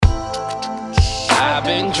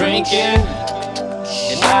drinking,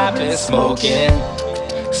 and I've been smoking.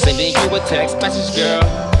 Sending you a text message, girl.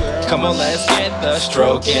 Come on, let's get the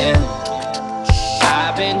stroking.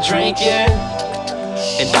 I've been drinking,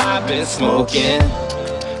 and I've been smoking.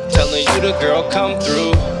 Telling you the girl come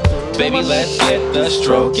through. Baby, let's get the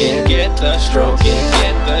stroking. Get the stroking,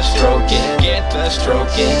 get the stroking, get the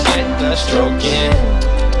stroking, get the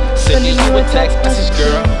stroking. Sending you a text message,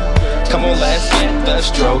 girl. Come on, let's get the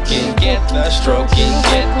stroking. Get the stroking,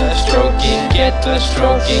 get the stroking, get the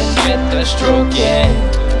stroking, get the stroking.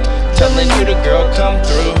 Telling you the girl come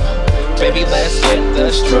through. Baby, let's get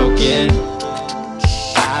the stroking.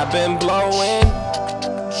 I've been blowing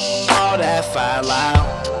all that fire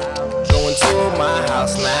loud. Going to my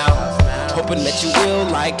house now, hoping that you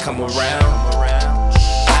will come around.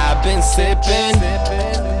 I've been sipping,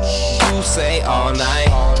 you say all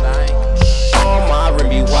night. On my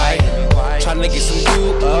Remy white, trying to get some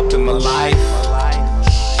you up in my life.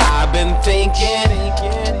 I've been thinking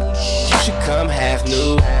you should come half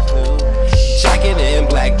nude, jacket and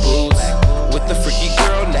black boots, with the freaky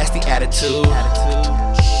girl nasty attitude.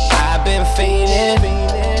 I've been fiending,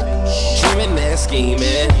 dreaming and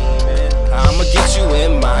scheming. I'ma get you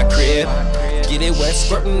in my crib, get it wet,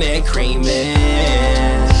 squirting and creaming.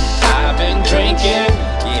 I've been drinking,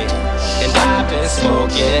 yeah, and I've been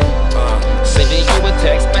smoking. Sending you a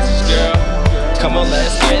text message, girl. Come on,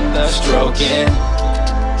 let's get the stroking.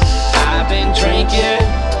 I've been drinking,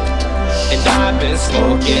 and I've been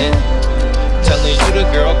smoking. Telling you the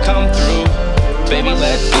girl come through. Baby,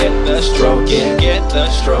 let's get the stroking. Get the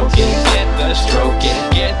stroking, get the stroking,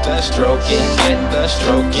 get the stroking, get the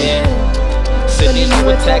stroking. Sending you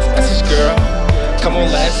a text message, girl. Come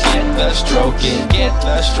on, let's get the stroking. Get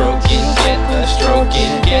the stroking, get the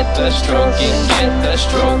stroking, get the stroking, get the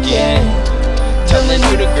stroking. Telling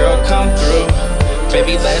you the girl come through.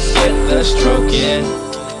 Baby, let's get the stroking.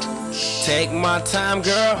 Take my time,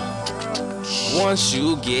 girl. Once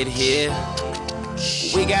you get here,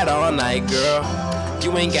 we got all night, girl.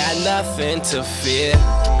 You ain't got nothing to fear.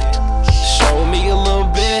 Show me a little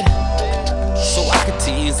bit, so I can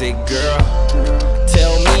tease it, girl.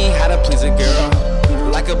 Tell me how to please it,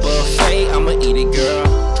 girl. Like a buffet, I'ma eat it, girl.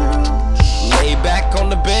 Lay back on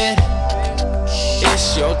the bed,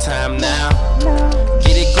 it's your time now.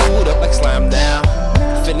 Get it glued up like slime now.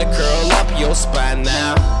 Finna curl up your spine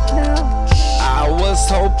now. I was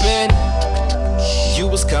hoping you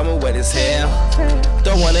was coming wet as hell.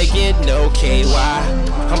 Don't wanna get no KY.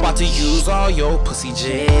 I'm about to use all your pussy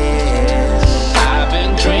gel. I've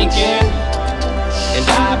been drinking, and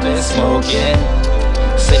I've been smoking.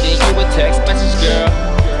 Sending you a text message, girl.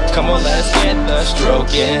 Come on, let's get the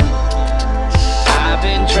stroking. I've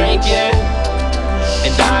been drinking,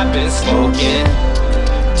 and I've been smoking.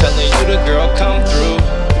 Telling you the girl come through.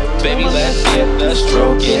 Baby, let's get the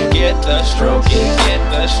stroking. Get the stroking, get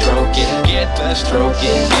the stroking, get the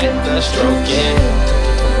stroking, get the stroking.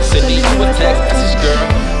 Sending you a text message, girl.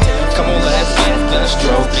 Come on, let's get the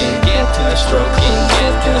stroking. Get the stroking,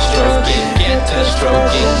 get the stroking, get the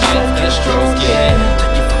stroking, get the stroking.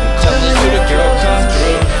 Telling you the girl come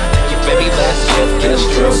through. Baby, let's get the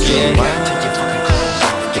stroking.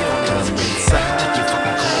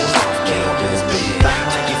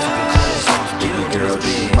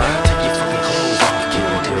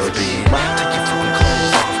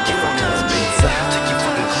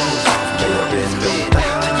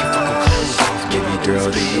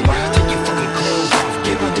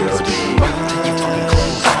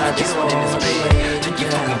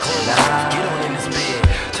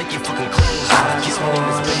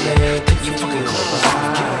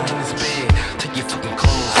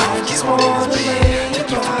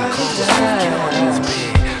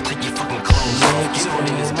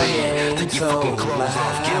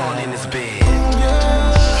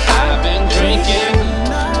 I've been drinking,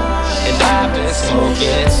 and I've been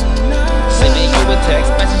smoking. Sending you a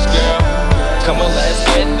text message, girl. Come on, let's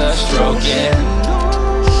get the stroking.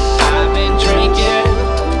 I've been drinking,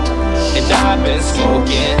 and I've been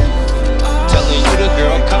smoking. Telling you the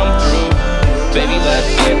girl come through. Baby, let's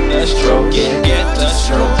get the stroking. Get the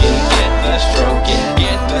stroking, get the stroking,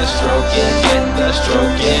 get the stroking, get the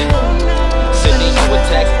stroking. Sending you a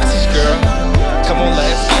text message, girl. Come on,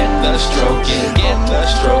 let's get the stroking. Get the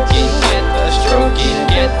stroking, get the stroking,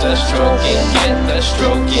 get the stroking, get the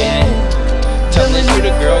stroking. Telling you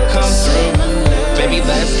the girl come through. Baby,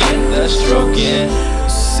 let's get the stroking.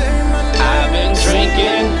 I've been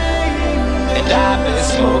drinking, and I've been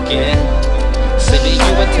smoking. Sending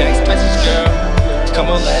you a text message, girl. Come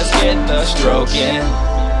on, let's get the stroking.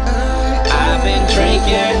 I've been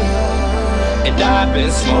drinking, and I've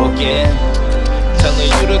been smoking.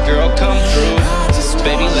 Telling you the girl come through.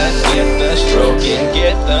 Baby,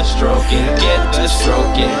 stroking, get the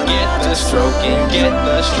stroking, get the stroking, get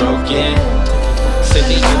the stroking.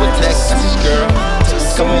 Sending you a text message, girl.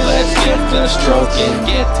 Come on, let's get the stroking,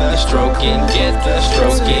 get the stroking, get the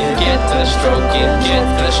stroking, get the stroking, get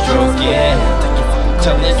the stroking.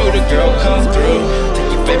 Telling you the girl come through,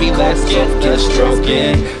 baby, let's get the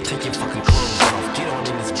stroking. Take your fucking clothes off, get on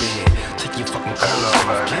in this bed. Take your fucking clothes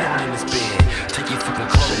off, get on in this bed. Take your fucking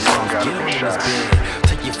clothes off, get on in this bed.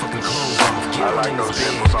 Take your fucking clothes off, get on in this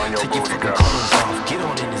bed. Take your fucking clothes off, get on in this bed. Take your fucking clothes off, get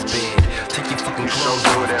on in this bed. Take your fucking clothes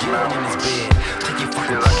off, get on in this bed. Take your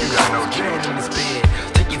fucking clothes off, get on in this bed.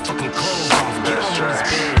 Take your fucking clothes off, get on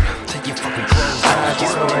in this bed. Take your fucking clothes off,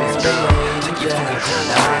 get on in this bed. Take your fucking clothes off, get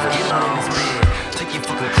on in this bed. Take your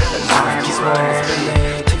fucking clothes off, get on in this bed.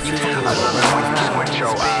 With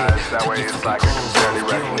your eyes, that way it's like I can barely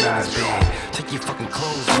recognize you. Take your fucking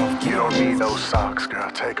clothes off. You don't need those socks, girl,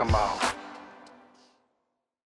 take them off.